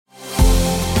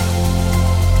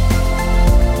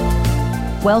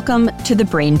Welcome to The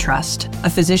Brain Trust, a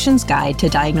physician's guide to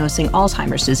diagnosing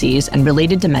Alzheimer's disease and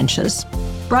related dementias,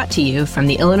 brought to you from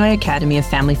the Illinois Academy of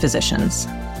Family Physicians.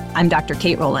 I'm Dr.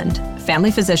 Kate Rowland, family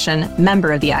physician,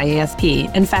 member of the IAFP,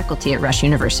 and faculty at Rush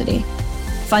University.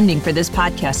 Funding for this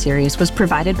podcast series was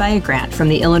provided by a grant from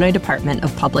the Illinois Department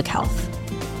of Public Health.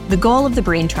 The goal of the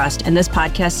Brain Trust in this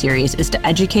podcast series is to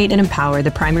educate and empower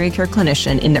the primary care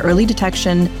clinician in the early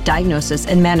detection, diagnosis,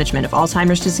 and management of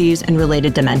Alzheimer's disease and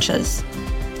related dementias.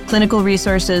 Clinical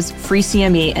resources, free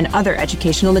CME, and other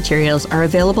educational materials are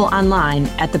available online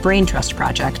at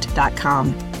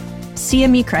thebraintrustproject.com.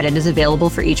 CME credit is available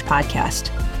for each podcast.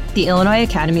 The Illinois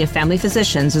Academy of Family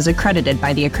Physicians is accredited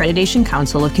by the Accreditation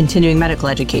Council of Continuing Medical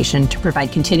Education to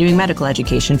provide continuing medical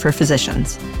education for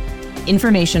physicians.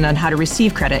 Information on how to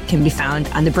receive credit can be found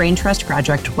on the Brain Trust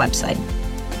Project website.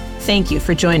 Thank you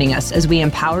for joining us as we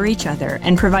empower each other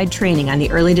and provide training on the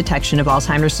early detection of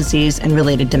Alzheimer's disease and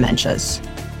related dementias.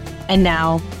 And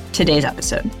now, today's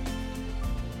episode.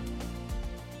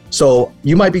 So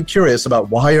you might be curious about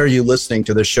why are you listening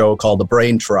to this show called The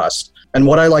Brain Trust, and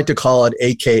what I like to call it,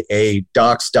 AKA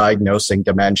Docs Diagnosing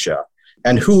Dementia.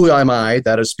 And who am I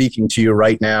that is speaking to you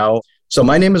right now? So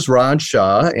my name is Ron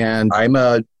Shaw, and I'm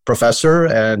a professor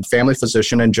and family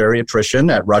physician and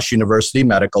geriatrician at Rush University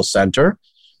Medical Center.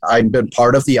 I've been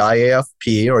part of the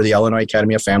IAFP, or the Illinois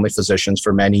Academy of Family Physicians,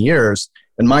 for many years.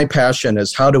 And my passion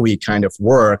is how do we kind of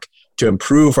work to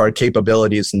improve our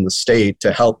capabilities in the state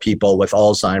to help people with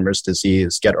Alzheimer's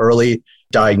disease get early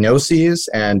diagnoses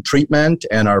and treatment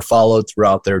and are followed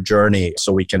throughout their journey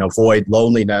so we can avoid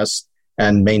loneliness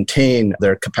and maintain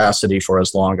their capacity for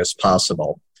as long as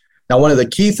possible. Now, one of the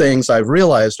key things I've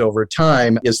realized over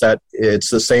time is that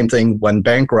it's the same thing when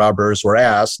bank robbers were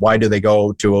asked, why do they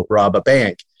go to rob a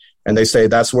bank? And they say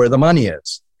that's where the money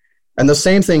is. And the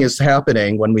same thing is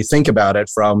happening when we think about it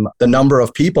from the number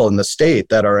of people in the state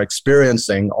that are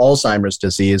experiencing Alzheimer's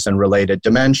disease and related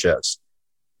dementias.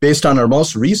 Based on our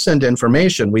most recent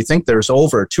information, we think there's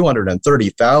over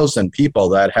 230,000 people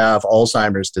that have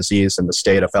Alzheimer's disease in the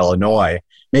state of Illinois,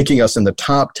 making us in the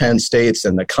top 10 states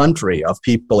in the country of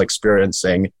people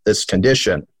experiencing this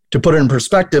condition. To put it in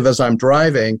perspective, as I'm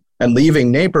driving and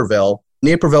leaving Naperville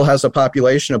has a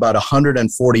population of about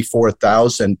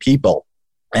 144,000 people.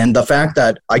 And the fact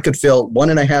that I could fill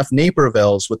 1.5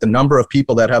 Napervilles with the number of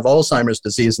people that have Alzheimer's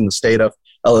disease in the state of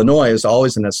Illinois is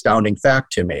always an astounding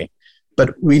fact to me.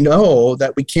 But we know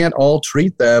that we can't all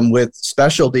treat them with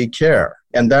specialty care.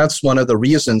 And that's one of the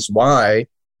reasons why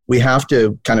we have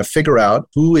to kind of figure out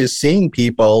who is seeing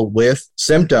people with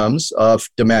symptoms of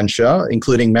dementia,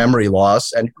 including memory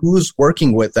loss, and who's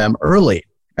working with them early.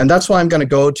 And that's why I'm going to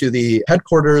go to the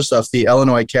headquarters of the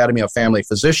Illinois Academy of Family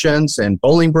Physicians in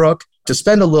Bolingbrook to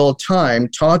spend a little time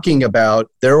talking about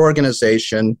their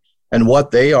organization and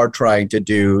what they are trying to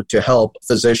do to help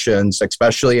physicians,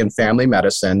 especially in family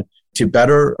medicine, to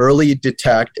better early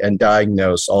detect and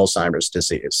diagnose Alzheimer's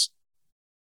disease.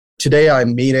 Today,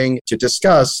 I'm meeting to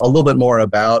discuss a little bit more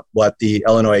about what the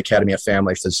Illinois Academy of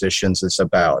Family Physicians is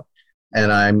about.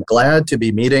 And I'm glad to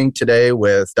be meeting today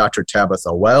with Dr.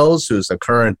 Tabitha Wells, who's the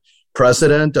current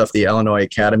president of the Illinois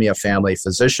Academy of Family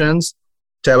Physicians.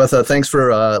 Tabitha, thanks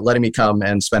for letting me come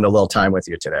and spend a little time with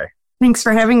you today. Thanks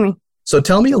for having me. So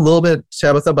tell me a little bit,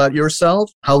 Tabitha, about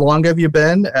yourself. How long have you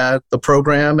been at the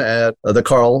program at the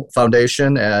Carle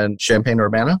Foundation and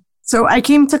Champaign-Urbana? So I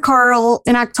came to Carle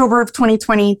in October of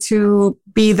 2020 to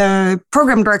be the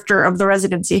program director of the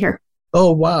residency here.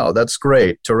 Oh, wow. That's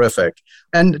great. Terrific.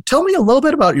 And tell me a little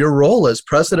bit about your role as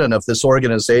president of this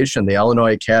organization, the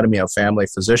Illinois Academy of Family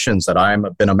Physicians, that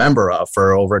I've been a member of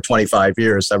for over 25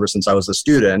 years, ever since I was a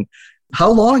student. How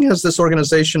long has this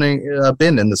organization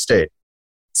been in the state?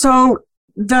 So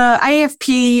the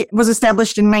IAFP was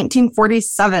established in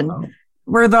 1947. Oh.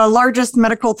 We're the largest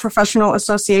medical professional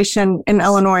association in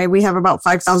Illinois. We have about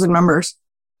 5,000 members.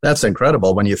 That's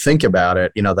incredible when you think about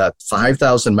it, that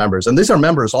 5,000 members. And these are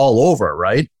members all over,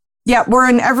 right? Yeah, we're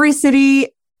in every city,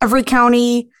 every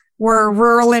county. We're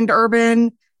rural and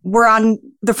urban. We're on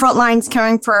the front lines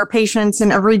caring for our patients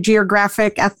in every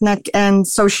geographic, ethnic, and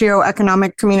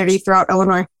socioeconomic community throughout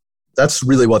Illinois. That's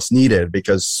really what's needed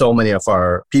because so many of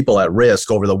our people at risk,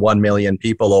 over the 1 million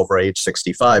people over age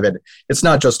 65, and it's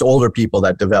not just older people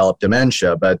that develop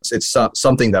dementia, but it's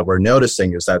something that we're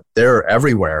noticing is that they're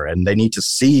everywhere and they need to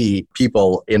see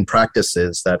people in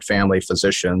practices that family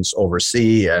physicians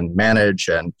oversee and manage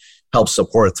and help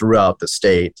support throughout the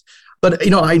state. But,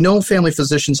 I know family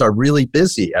physicians are really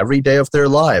busy every day of their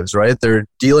lives, right? They're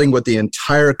dealing with the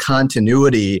entire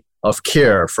continuity of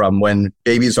care from when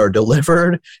babies are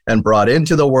delivered and brought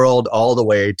into the world all the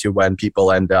way to when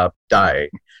people end up dying.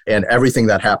 and everything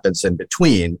that happens in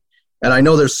between. And I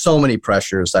know there's so many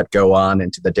pressures that go on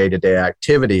into the day-to-day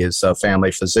activities of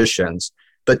family physicians.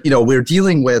 But, we're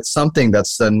dealing with something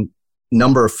that's the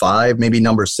number 5, maybe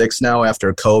number 6 now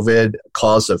after COVID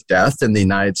cause of death in the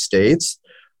United States.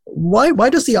 Why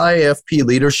does the IAFP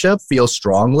leadership feel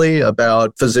strongly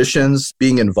about physicians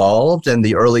being involved in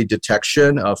the early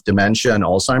detection of dementia and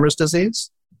Alzheimer's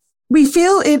disease? We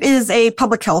feel it is a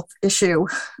public health issue.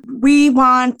 We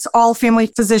want all family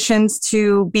physicians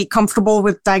to be comfortable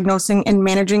with diagnosing and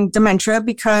managing dementia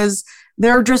because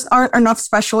there just aren't enough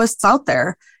specialists out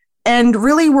there. And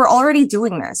really, we're already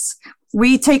doing this.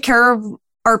 We take care of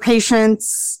our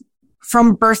patients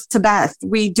from birth to death.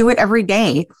 We do it every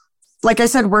day. Like I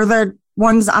said, we're the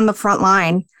ones on the front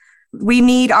line. We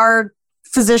need our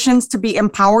physicians to be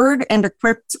empowered and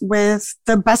equipped with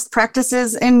the best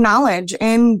practices and knowledge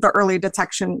in the early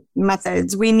detection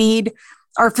methods. We need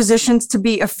our physicians to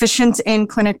be efficient in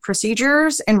clinic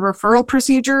procedures and referral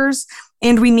procedures,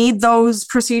 and we need those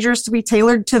procedures to be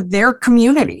tailored to their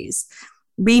communities.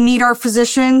 We need our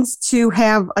physicians to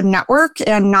have a network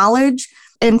and knowledge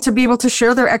and to be able to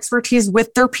share their expertise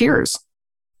with their peers.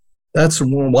 That's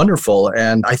wonderful.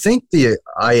 And I think the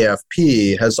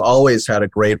IAFP has always had a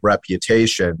great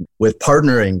reputation with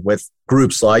partnering with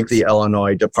groups like the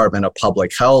Illinois Department of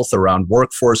Public Health around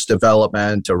workforce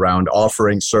development, around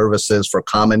offering services for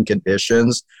common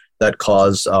conditions that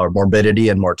cause morbidity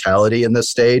and mortality in the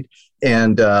state.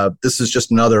 And this is just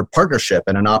another partnership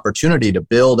and an opportunity to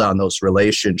build on those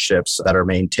relationships that are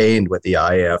maintained with the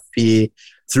IAFP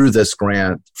through this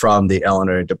grant from the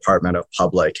Illinois Department of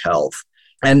Public Health.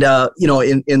 And,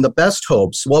 in the best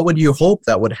hopes, what would you hope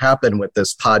that would happen with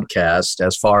this podcast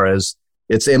as far as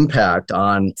its impact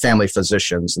on family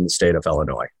physicians in the state of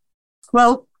Illinois?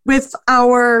 Well, with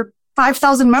our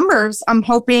 5,000 members, I'm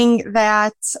hoping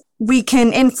that we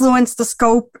can influence the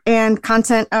scope and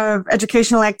content of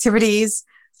educational activities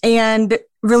and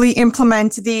really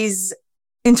implement these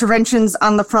interventions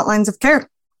on the front lines of care.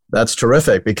 That's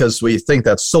terrific because we think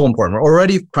that's so important.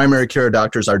 Already, primary care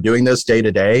doctors are doing this day to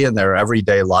day in their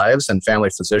everyday lives, and family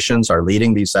physicians are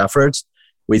leading these efforts.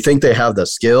 We think they have the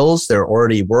skills. They're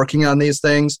already working on these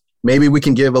things. Maybe we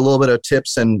can give a little bit of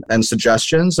tips and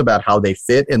suggestions about how they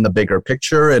fit in the bigger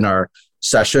picture in our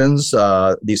sessions,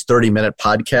 these 30-minute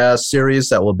podcast series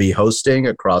that we'll be hosting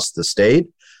across the state.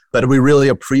 But we really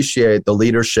appreciate the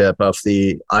leadership of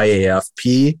the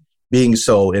IAFP being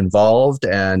so involved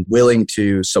and willing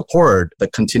to support the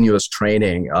continuous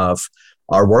training of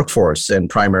our workforce in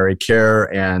primary care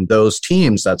and those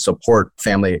teams that support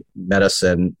family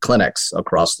medicine clinics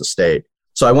across the state.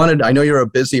 So I know you're a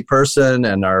busy person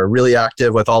and are really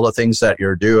active with all the things that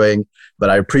you're doing, but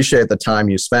I appreciate the time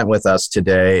you spent with us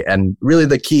today. And really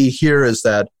the key here is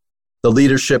that the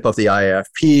leadership of the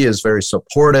IAFP is very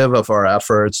supportive of our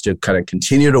efforts to kind of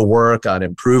continue to work on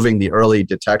improving the early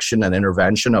detection and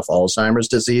intervention of Alzheimer's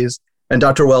disease. And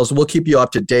Dr. Wells, we'll keep you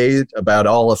up to date about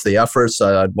all of the efforts,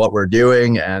 what we're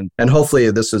doing, and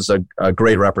hopefully this is a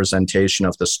great representation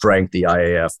of the strength the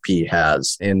IAFP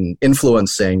has in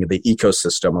influencing the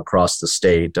ecosystem across the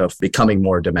state of becoming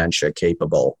more dementia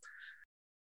capable.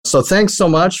 So thanks so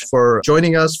much for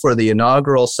joining us for the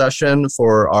inaugural session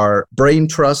for our Brain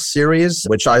Trust series,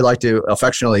 which I like to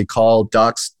affectionately call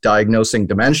Docs Diagnosing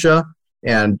Dementia.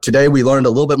 And today we learned a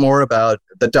little bit more about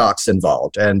the docs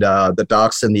involved and the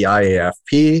docs in the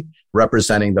IAFP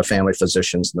representing the family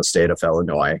physicians in the state of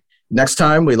Illinois. Next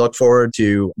time, we look forward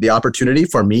to the opportunity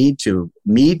for me to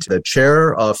meet the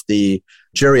chair of the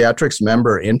Geriatrics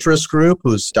Member Interest Group,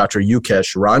 who's Dr.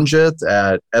 Yukesh Ranjit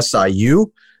at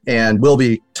SIU. And we'll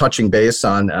be touching base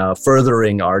on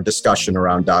furthering our discussion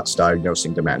around docs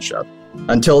diagnosing dementia.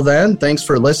 Until then, thanks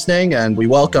for listening, and we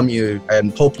welcome you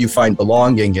and hope you find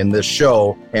belonging in this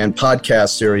show and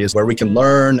podcast series where we can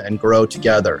learn and grow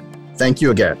together. Thank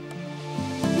you again.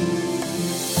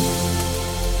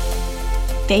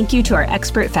 Thank you to our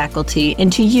expert faculty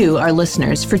and to you, our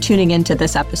listeners, for tuning into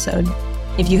this episode.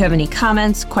 If you have any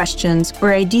comments, questions,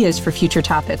 or ideas for future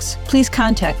topics, please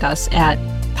contact us at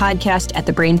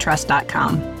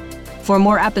podcast@thebraintrust.com. For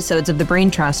more episodes of The Brain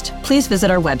Trust, please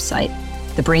visit our website,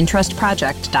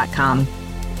 thebraintrustproject.com.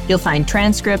 You'll find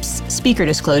transcripts, speaker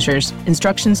disclosures,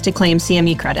 instructions to claim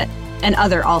CME credit, and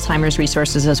other Alzheimer's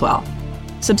resources as well.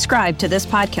 Subscribe to this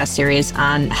podcast series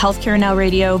on Healthcare Now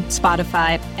Radio,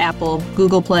 Spotify, Apple,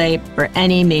 Google Play, or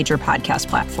any major podcast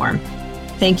platform.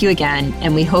 Thank you again,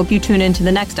 and we hope you tune in to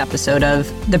the next episode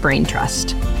of The Brain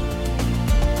Trust.